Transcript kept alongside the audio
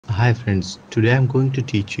Hi friends, today I'm going to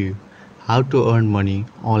teach you how to earn money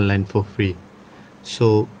online for free.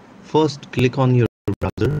 So first click on your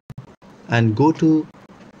browser and go to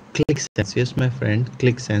ClickSense. Yes my friend,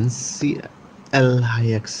 ClickSense,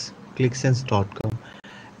 CLIX, clicksense.com,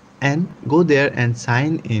 and go there and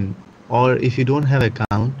sign in. Or if you don't have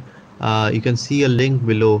account, you can see a link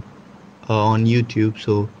below on YouTube.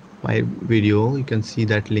 So my video, you can see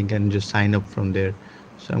that link and just sign up from there.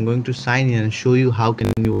 So I'm going to sign in and show you how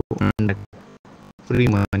can you earn that free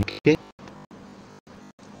money. Okay,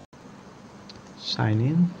 sign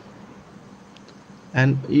in,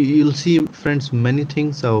 and you'll see friends many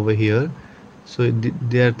things are over here. So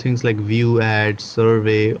there are things like view ads,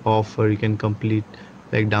 survey, offer. You can complete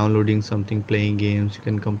like downloading something, playing games. You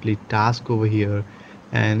can complete task over here,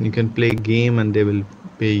 and you can play game and they will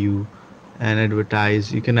pay you. And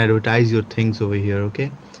advertise, you can advertise your things over here.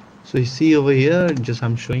 Okay, so you see over here, just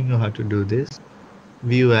I'm showing you how to do this.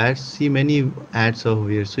 View ads, see many ads over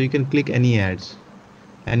here, so you can click any ads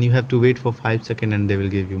and you have to wait for 5 seconds and they will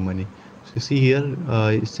give you money. So you see here,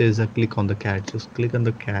 it says click on the cat. Just click on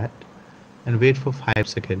the cat and wait for 5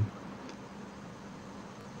 seconds.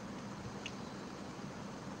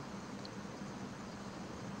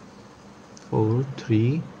 4,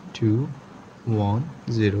 3, 2, 1,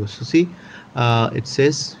 0. So see, it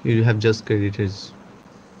says you have just credited,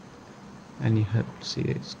 and you have to see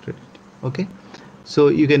it's credit. Okay, so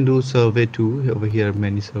you can do survey too. Over here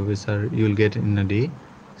many surveys are you'll get in a day.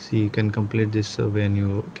 See, you can complete this survey and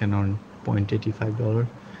you can earn $0.85.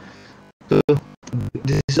 So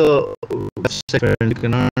this is a website you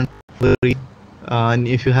can earn very, and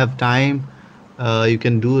if you have time, you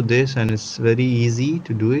can do this, and it's very easy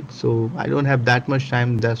to do it. So I don't have that much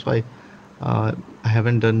time, that's why I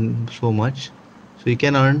haven't done so much. So you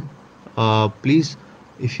can earn. Please,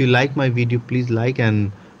 if you like my video, please like,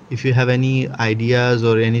 and if you have any ideas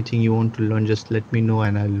or anything you want to learn, just let me know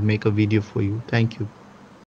and I'll make a video for you. Thank you.